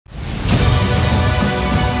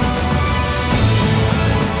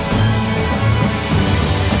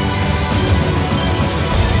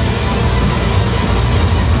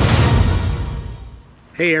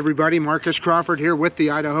Hey everybody, Marcus Crawford here with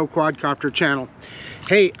the Idaho Quadcopter channel.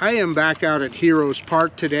 Hey, I am back out at Heroes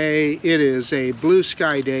Park today. It is a blue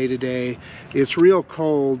sky day today. It's real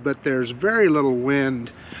cold, but there's very little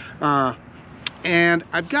wind. And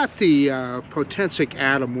I've got the Potensic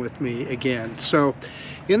Atom with me again. So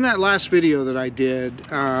in that last video that I did,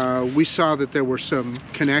 we saw that there were some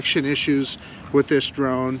connection issues with this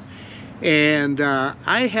drone. And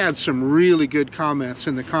I had some really good comments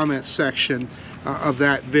in the comments section of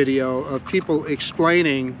that video of people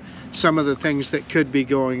explaining some of the things that could be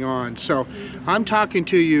going on. So I'm talking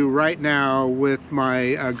to you right now with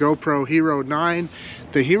my GoPro Hero 9.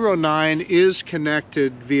 The Hero 9 is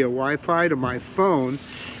connected via Wi-Fi to my phone,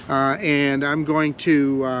 and I'm going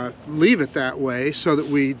to leave it that way so that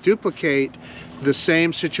we duplicate the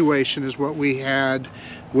same situation as what we had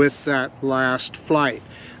with that last flight.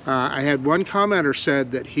 I had one commenter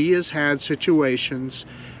said that he has had situations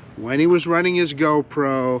when he was running his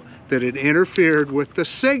GoPro that it interfered with the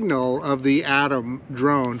signal of the Atom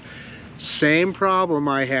drone. Same problem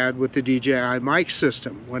I had with the DJI mic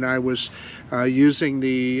system. When I was using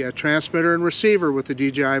the transmitter and receiver with the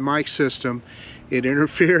DJI mic system, it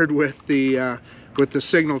interfered with the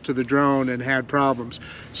signal to the drone and had problems.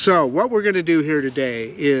 So what we're going to do here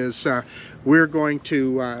today is we're going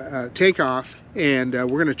to take off, and we're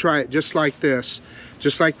going to try it just like this,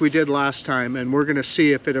 just like we did last time, and we're going to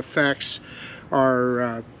see if it affects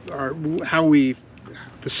the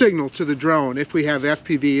signal to the drone, if we have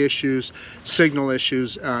FPV issues, signal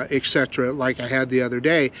issues, etc., like I had the other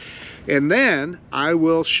day. And then I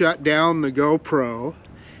will shut down the GoPro,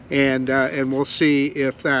 and we'll see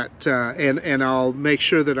if that, and I'll make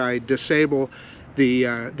sure that I disable the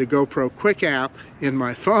GoPro Quick app in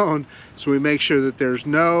my phone, so we make sure that there's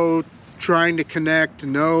no trying to connect,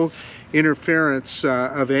 no interference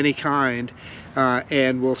of any kind,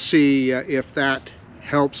 and we'll see if that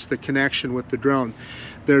helps the connection with the drone.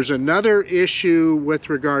 There's another issue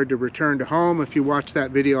with regard to return to home. If you watch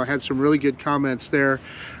that video, I had some really good comments there.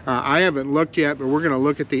 I haven't looked yet, but we're going to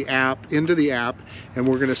look at the app, into the app, and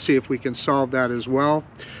we're going to see if we can solve that as well.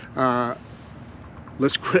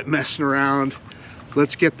 Let's quit messing around.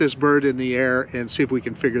 Let's get this bird in the air and see if we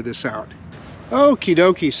can figure this out. Okie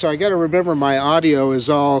dokie, so I got to remember my audio is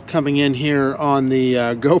all coming in here on the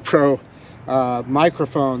GoPro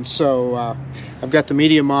microphone. So I've got the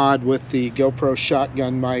media mod with the GoPro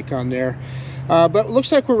shotgun mic on there. But it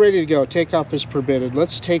looks like we're ready to go. Takeoff is permitted.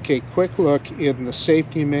 Let's take a quick look in the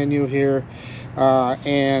safety menu here.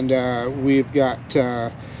 And we've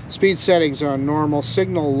got speed settings on normal,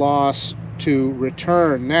 signal loss to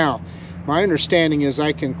return. Now, my understanding is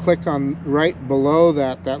I can click on right below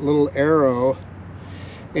that little arrow,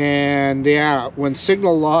 and yeah, when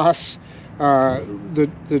signal loss,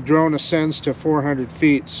 the drone ascends to 400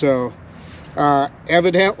 feet. So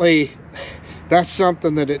evidently that's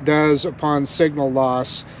something that it does upon signal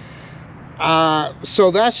loss.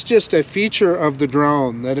 So that's just a feature of the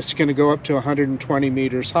drone, that it's going to go up to 120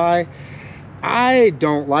 meters high. I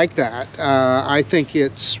don't like that. I think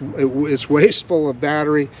it's wasteful of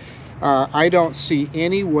battery. I don't see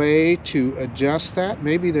any way to adjust that.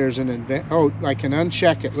 Maybe there's an oh, I can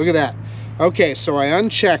uncheck it. Look at that. Okay, so I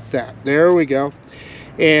unchecked that. There we go.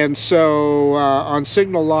 And so on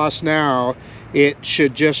signal loss now, it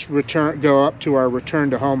should just go up to our return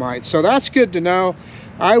to home height. So that's good to know.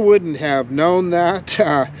 I wouldn't have known that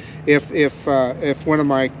if one of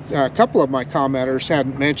my couple of my commenters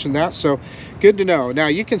hadn't mentioned that. So good to know. Now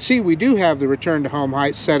you can see we do have the return to home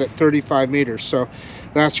height set at 35 meters. So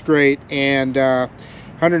that's great. And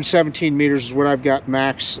 117 meters is what I've got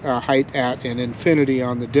max height at, and infinity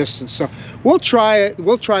on the distance. So we'll try it.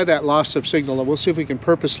 We'll try that loss of signal, and we'll see if we can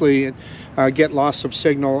purposely get loss of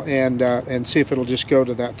signal and see if it'll just go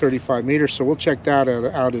to that 35 meters. So we'll check that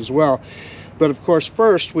out as well. But of course,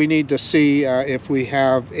 first we need to see if we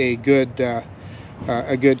have a good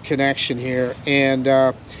connection here.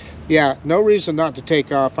 And yeah, no reason not to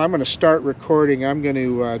take off. I'm going to start recording. I'm going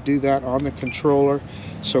to do that on the controller.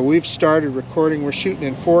 So we've started recording. We're shooting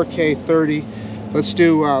in 4K 30. Let's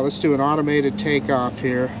do an automated takeoff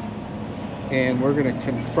here, and we're going to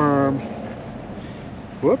confirm.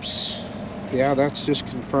 Whoops. Yeah, that's just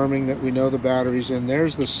confirming that we know the battery's in.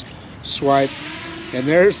 There's the swipe, and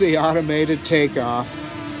there's the automated takeoff.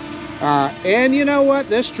 And you know what?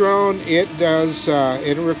 This drone, it does.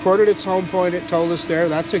 It recorded its home point. It told us there.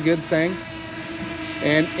 That's a good thing.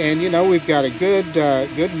 And you know, we've got a good,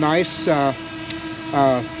 nice,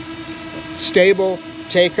 stable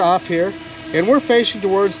takeoff here, and we're facing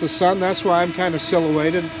towards the sun. That's why I'm kind of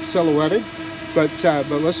silhouetted. But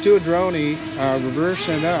let's do a droney, reverse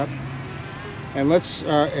and up. And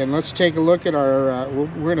let's take a look at our, we're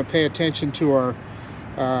going to pay attention to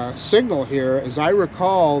our signal here. As I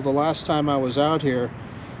recall, the last time I was out here,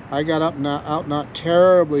 I got out not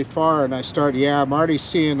terribly far, and I started, yeah, I'm already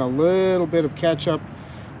seeing a little bit of catch up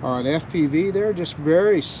on FPV there, just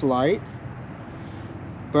very slight.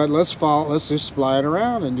 But let's just fly it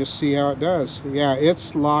around and just see how it does. Yeah,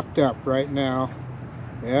 it's locked up right now.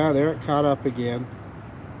 Yeah, there it caught up again.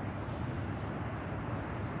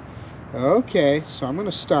 Okay, so I'm going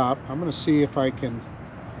to stop. I'm going to see if I can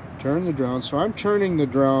turn the drone. So I'm turning the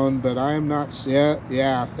drone, but I am not,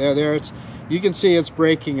 yeah, there it's, you can see it's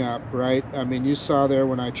breaking up, right? I mean, you saw there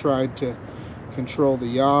when I tried to control the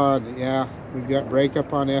yaw. Yeah, we've got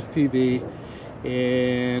breakup on FPV,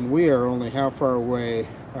 and we are only how far away?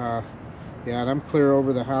 Yeah, and I'm clear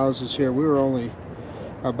over the houses here. We were only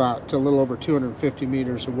about a little over 250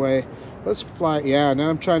 meters away. Let's fly. Yeah, now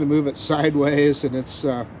I'm trying to move it sideways, and it's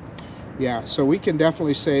yeah, so we can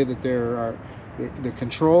definitely say that there are the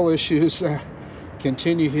control issues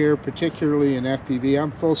continue here, particularly in FPV.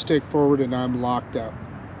 I'm full stick forward and I'm locked up.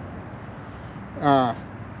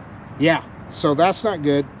 Yeah, so that's not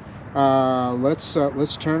good. Let's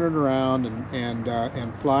turn it around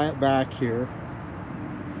and fly it back here.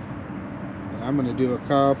 And I'm going to do a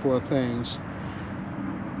couple of things.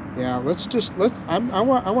 Yeah, I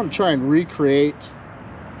want to try and recreate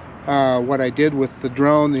what I did with the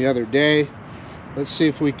drone the other day. Let's see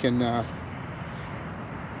if we can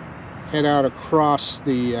head out across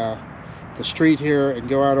the street here and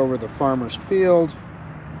go out over the farmer's field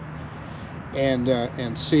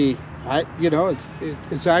and see. You know,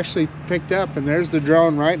 it's actually picked up, and there's the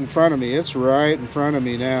drone right in front of me. It's right in front of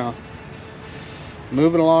me now,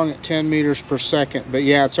 moving along at 10 meters per second. But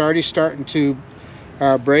yeah, it's already starting to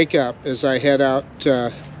break up as I head out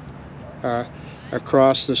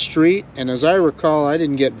across the street. And as I recall, I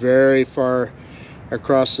didn't get very far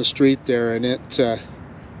across the street there, and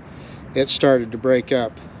it started to break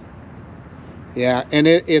up. Yeah, and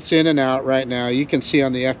it's in and out right now. You can see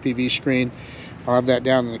on the FPV screen, I'll have that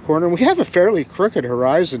down in the corner. We have a fairly crooked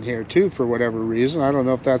horizon here too, for whatever reason. I don't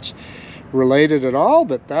know if that's related at all,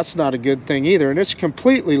 but that's not a good thing either. And it's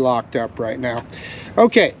completely locked up right now.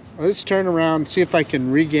 Okay, let's turn around and see if I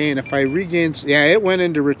can regain. If I regain, yeah, it went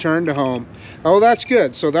into return to home. Oh, that's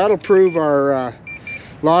good. So that'll prove our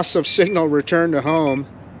loss of signal return to home.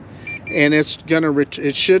 And it's gonna,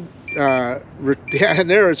 it should, yeah, and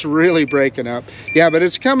there it's really breaking up. Yeah, but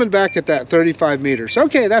it's coming back at that 35 meters.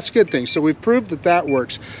 Okay, that's a good thing. So we've proved that that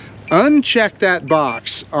works. Uncheck that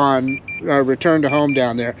box on return to home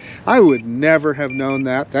down there. I would never have known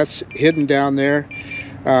that. That's hidden down there.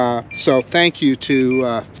 So thank you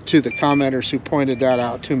to the commenters who pointed that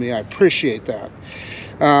out to me. I appreciate that.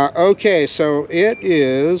 Okay, so it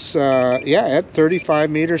is, yeah, at 35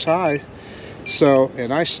 meters high. So,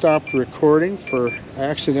 and I stopped recording I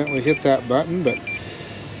accidentally hit that button, but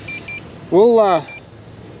we'll,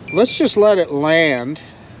 let's just let it land,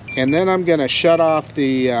 and then I'm going to shut off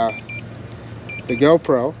the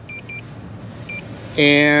GoPro.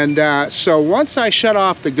 And so once I shut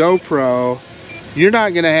off the GoPro, we're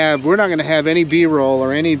not going to have any B-roll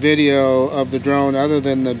or any video of the drone other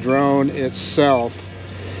than the drone itself.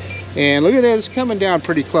 And look at that, it's coming down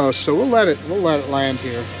pretty close, so we'll let it land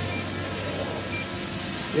here.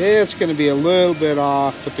 It's going to be a little bit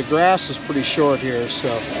off, but the grass is pretty short here, so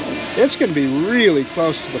it's going to be really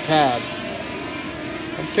close to the pad.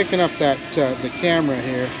 I'm picking up that the camera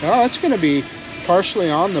here. Oh, it's going to be partially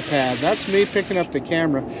on the pad. That's me picking up the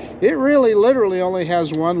camera. It really literally only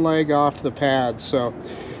has one leg off the pad. So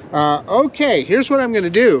okay, here's what I'm going to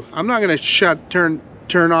do. I'm not going to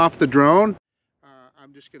turn off the drone.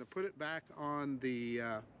 I'm just going to put it back on the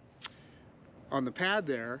pad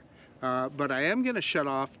there. But I am going to shut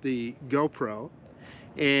off the GoPro,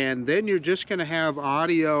 and then you're just going to have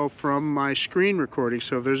audio from my screen recording.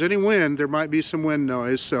 So if there's any wind, there might be some wind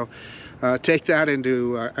noise, so take that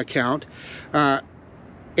into account.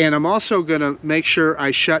 And I'm also going to make sure I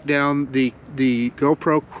shut down the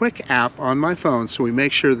GoPro Quick app on my phone, so we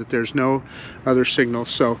make sure that there's no other signals.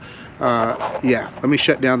 So yeah, let me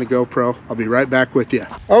shut down the GoPro. I'll be right back with you.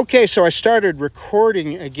 Okay, so I started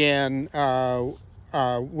recording again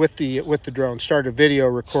with the drone, started video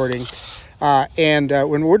recording, and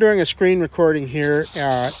when we're doing a screen recording here,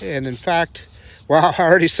 and in fact, wow, I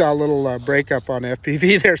already saw a little breakup on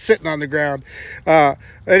FPV there sitting on the ground.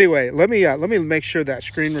 Anyway, let me make sure that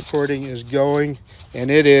screen recording is going, and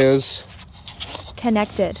it is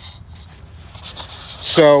connected.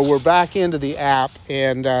 So we're back into the app,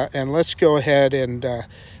 and let's go ahead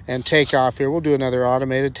and take off here. We'll do another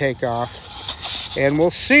automated takeoff, and we'll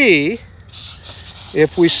see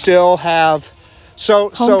if we still have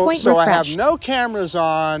So I have refreshed. no cameras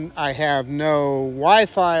on. I have no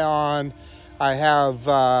Wi-Fi on. I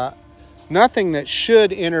have nothing that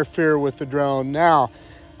should interfere with the drone. Now,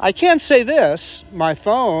 I can say this: my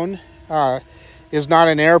phone is not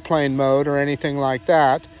in airplane mode or anything like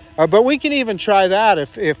that. But we can even try that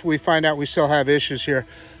if we find out we still have issues here.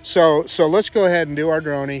 So let's go ahead and do our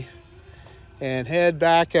droney and head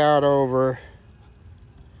back out over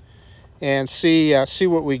and see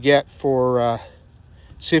what we get for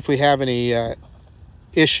see if we have any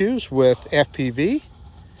issues with FPV.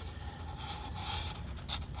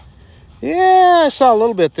 Yeah, I saw a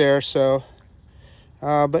little bit there, so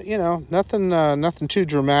but you know, nothing too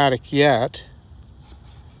dramatic yet.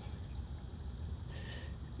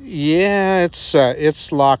 Yeah,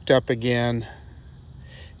 it's locked up again.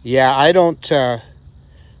 Yeah, I don't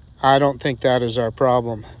think that is our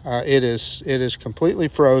problem. It is completely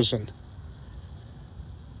frozen.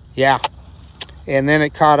 Yeah, and then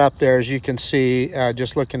it caught up there, as you can see,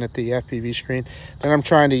 just looking at the FPV screen. Then I'm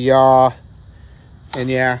trying to yaw, and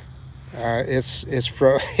yeah, it's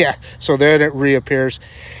yeah. So there it reappears.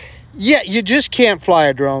 Yeah, you just can't fly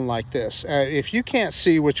a drone like this. If you can't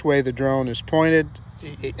see which way the drone is pointed,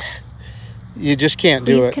 you just can't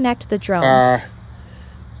do it. Please connect the drone.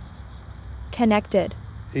 Connected.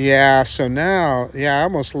 Yeah, so now, yeah, I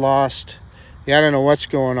almost lost. Yeah, I don't know what's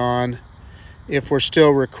going on, if we're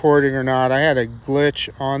still recording or not. I had a glitch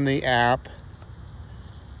on the app.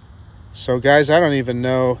 So guys, I don't even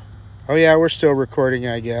know. Oh yeah, we're still recording,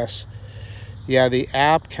 I guess. Yeah, the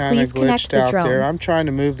app kind of glitched out there. I'm trying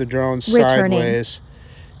to move the drone sideways.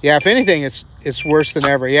 Yeah, if anything, it's worse than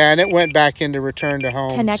ever. Yeah, and it went back into return to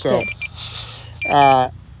home. Connected.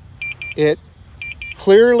 So, it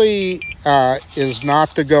clearly is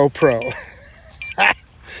not the GoPro.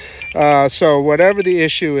 So whatever the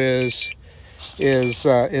issue is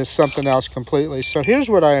something else completely. So here's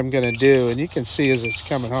what I am going to do, and you can see as it's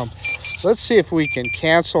coming home. Let's see if we can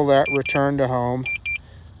cancel that return to home.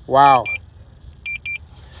 Wow.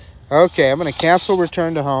 Okay, I'm going to cancel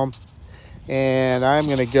return to home, and I'm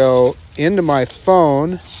going to go into my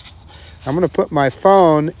phone. I'm going to put my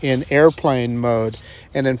phone in airplane mode.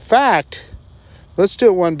 And in fact, let's do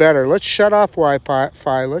it one better. Let's shut off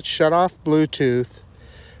Wi-Fi. Let's shut off Bluetooth.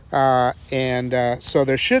 So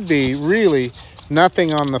there should be really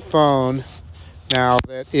nothing on the phone now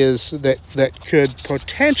that could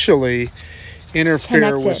potentially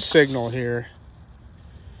interfere with signal here.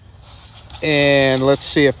 And let's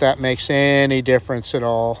see if that makes any difference at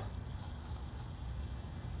all.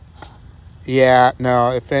 Yeah, no,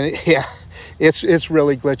 if any, yeah, it's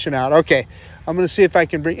really glitching out. Okay, I'm going to see if I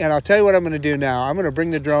can bring, and I'll tell you what I'm going to do now. I'm going to bring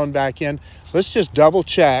the drone back in. Let's just double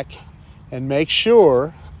check and make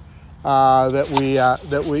sure that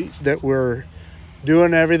we're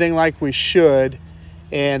doing everything like we should.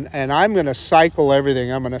 And I'm going to cycle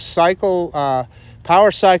everything. I'm going to cycle, power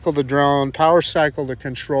cycle the drone, power cycle the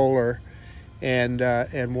controller, and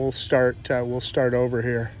we'll start over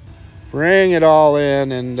here. Bring it all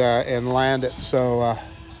in and land it. So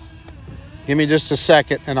give me just a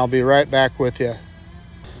second and I'll be right back with you.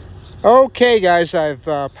 Okay guys, I've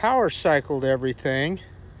power cycled everything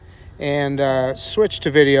and switched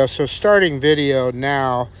to video. So starting video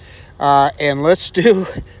now, and let's do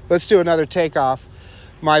another takeoff.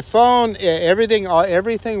 My phone, everything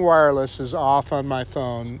wireless is off on my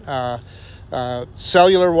phone.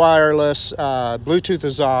 Cellular wireless, Bluetooth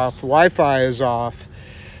is off, Wi-Fi is off.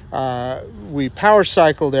 We power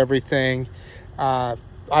cycled everything. I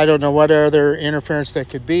don't know what other interference that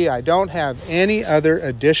could be. I don't have any other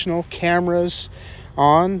additional cameras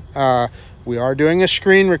on. We are doing a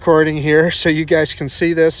screen recording here so you guys can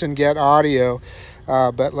see this and get audio.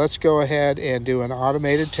 But let's go ahead and do an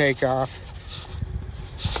automated takeoff.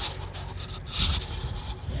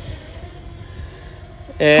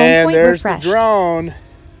 And there's the drone.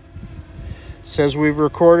 Says we've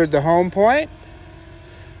recorded the home point.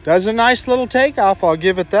 Does a nice little takeoff, I'll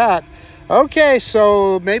give it that. Okay,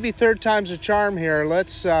 so maybe third time's a charm here.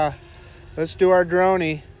 Let's do our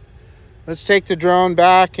droney. Let's take the drone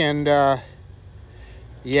back, and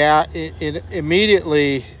yeah, it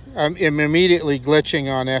immediately, I'm immediately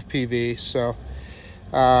glitching on FPV. So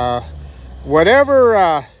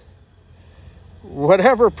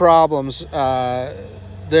whatever problems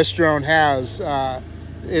this drone has,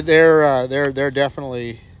 they're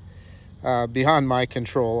definitely beyond my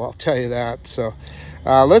control, I'll tell you that. So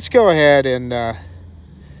let's go ahead and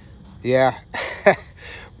yeah.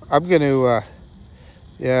 I'm gonna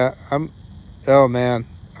yeah, oh man,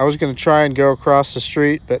 I was gonna try and go across the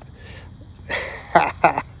street, but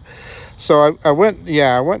so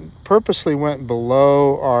I purposely went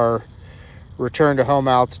below our return to home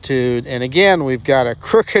altitude. And again, we've got a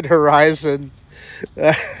crooked horizon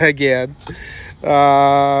again.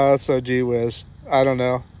 So gee whiz, I don't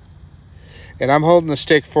know. And I'm holding the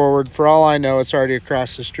stick forward. For all I know, it's already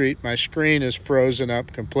across the street. My screen is frozen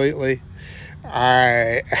up completely.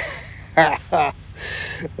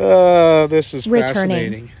 This is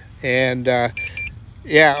fascinating. And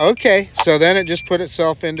yeah, okay. So then it just put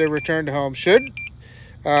itself into return to home. Should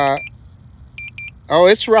oh,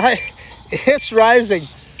 it's right. It's rising.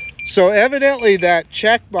 So evidently that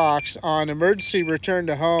checkbox on emergency return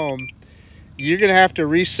to home, you're going to have to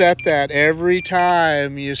reset that every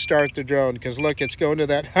time you start the drone, because look, it's going to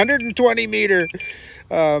that 120 meter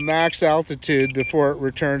max altitude before it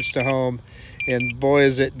returns to home. And boy,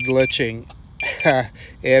 is it glitching.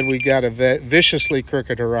 And we got a viciously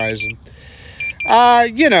crooked horizon.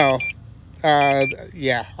 You know,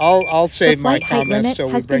 yeah, I'll save my comments till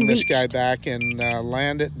we bring this guy back and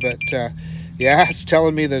land it. But yeah, it's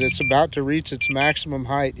telling me that it's about to reach its maximum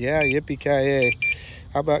height. Yeah, yippee-ki-yay.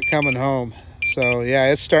 How about coming home? So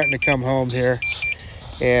yeah, it's starting to come home here.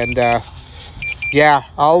 And yeah,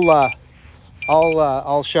 I'll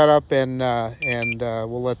shut up and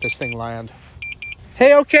we'll let this thing land.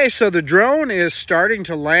 Hey, okay, so the drone is starting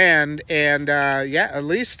to land, and yeah, at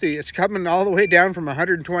least it's coming all the way down from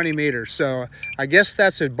 120 meters. So I guess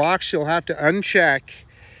that's a box you'll have to uncheck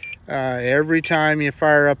every time you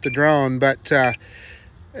fire up the drone. But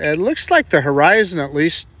it looks like the horizon at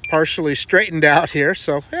least partially straightened out here.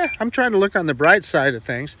 So yeah, I'm trying to look on the bright side of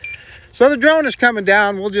things. So the drone is coming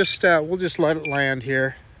down. We'll just let it land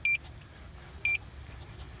here.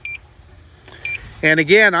 And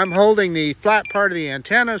again, I'm holding the flat part of the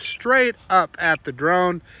antenna straight up at the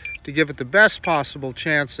drone to give it the best possible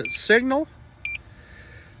chance at signal.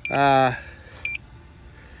 And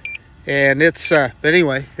it's, but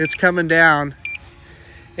anyway, it's coming down.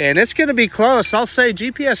 And it's going to be close. I'll say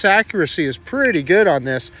GPS accuracy is pretty good on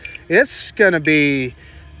this. It's going to be,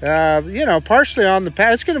 you know, partially on the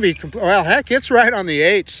pad. It's going to be, well, heck, it's right on the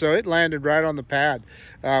H, so it landed right on the pad.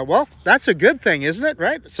 Well, that's a good thing, isn't it?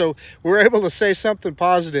 Right? So we're able to say something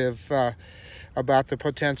positive about the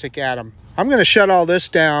Potensic Atom. I'm going to shut all this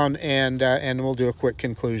down and we'll do a quick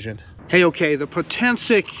conclusion. Hey, okay, the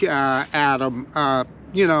Potensic Atom,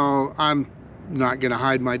 you know, I'm not going to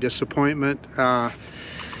hide my disappointment.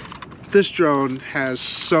 This drone has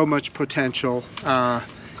so much potential.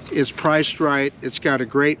 It's priced right. It's got a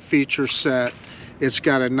great feature set. It's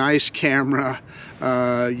got a nice camera.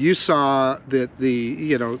 You saw that the,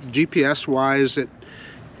 you know, GPS wise, it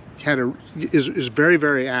had is very,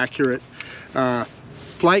 very accurate.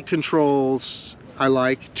 Flight controls I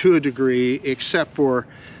like to a degree, except for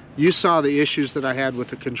you saw the issues that I had with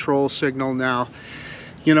the control signal. Now,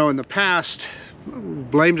 you know, in the past,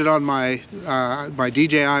 blamed it on my my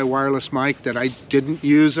DJI wireless mic that I didn't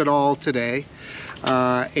use at all today.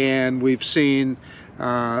 And we've seen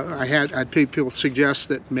I had people suggest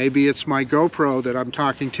that maybe it's my GoPro that I'm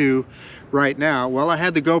talking to right now. Well, I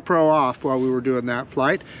had the GoPro off while we were doing that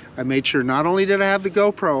flight. I made sure not only did I have the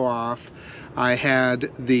GoPro off, I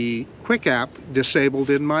had the Quick app disabled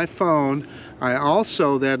in my phone. I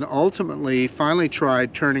also then ultimately finally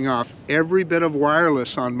tried turning off every bit of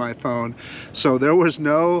wireless on my phone, so there was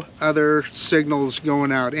no other signals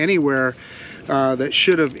going out anywhere that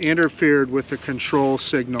should have interfered with the control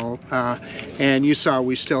signal, and you saw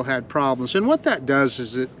we still had problems. And what that does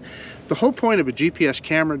is that the whole point of a GPS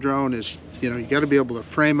camera drone is, you know, you got to be able to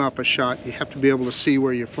frame up a shot. You have to be able to see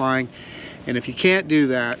where you're flying. And if you can't do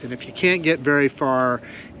that, and if you can't get very far,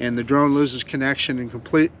 and the drone loses connection and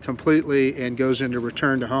completely and goes into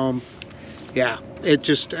return to home, yeah, it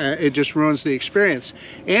just ruins the experience.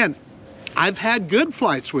 And I've had good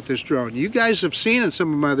flights with this drone. You guys have seen in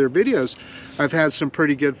some of my other videos, I've had some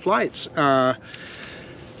pretty good flights.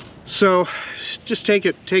 So just take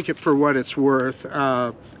it for what it's worth.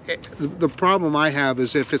 The problem I have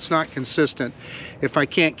is if it's not consistent, if I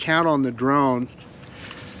can't count on the drone,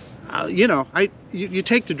 you know, you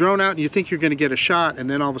take the drone out and you think you're going to get a shot, and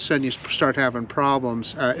then all of a sudden you start having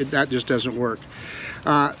problems. That just doesn't work.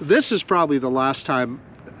 This is probably the last time.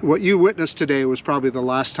 What you witnessed today was probably the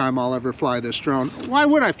last time I'll ever fly this drone. Why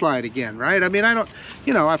would I fly it again, right? I mean, I don't,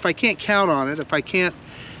 you know, if I can't count on it, if I can't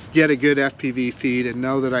get a good FPV feed and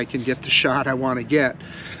know that I can get the shot I want to get.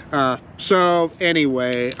 So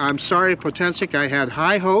anyway, I'm sorry, Potensic. I had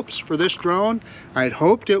high hopes for this drone. I'd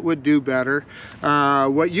hoped it would do better.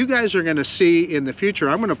 What you guys are going to see in the future,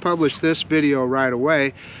 I'm going to publish this video right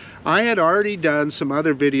away. I had already done some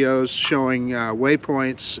other videos showing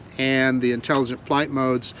waypoints and the intelligent flight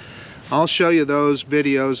modes I'll show you those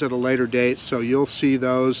videos at a later date, so you'll see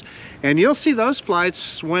those, and you'll see those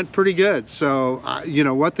flights went pretty good. So you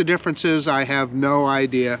know what the difference is, I have no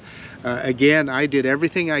idea. Again, I did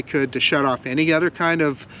everything I could to shut off any other kind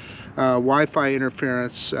of Wi-Fi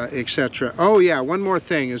interference, etc. Oh yeah, one more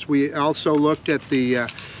thing is we also looked at the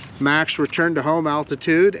max return to home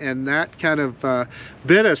altitude, and that kind of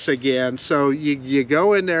bit us again. So you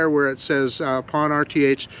go in there where it says upon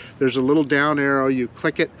RTH, there's a little down arrow, you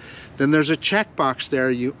click it, then there's a checkbox there,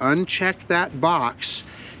 you uncheck that box,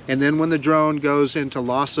 and then when the drone goes into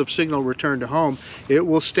loss of signal return to home, it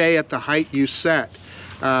will stay at the height you set.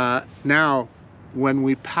 Now, when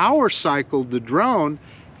we power cycled the drone,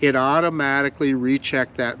 it automatically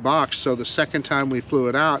rechecked that box. So the second time we flew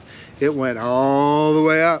it out, it went all the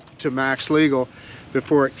way up to max legal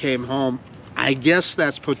before it came home. I guess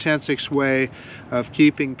that's Potensic's way of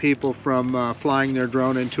keeping people from flying their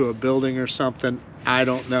drone into a building or something. I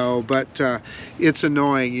don't know, but it's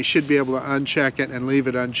annoying. You should be able to uncheck it and leave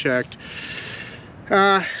it unchecked.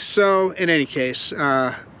 So in any case,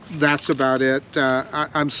 that's about it.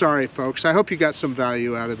 I'm sorry, folks. I hope you got some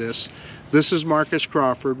value out of this. This is Marcus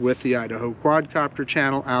Crawford with the Idaho Quadcopter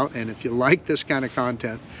channel out, and if you like this kind of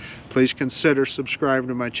content, please consider subscribing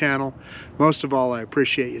to my channel. Most of all, I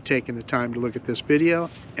appreciate you taking the time to look at this video,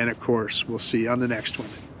 and of course, we'll see you on the next one.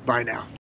 Bye now.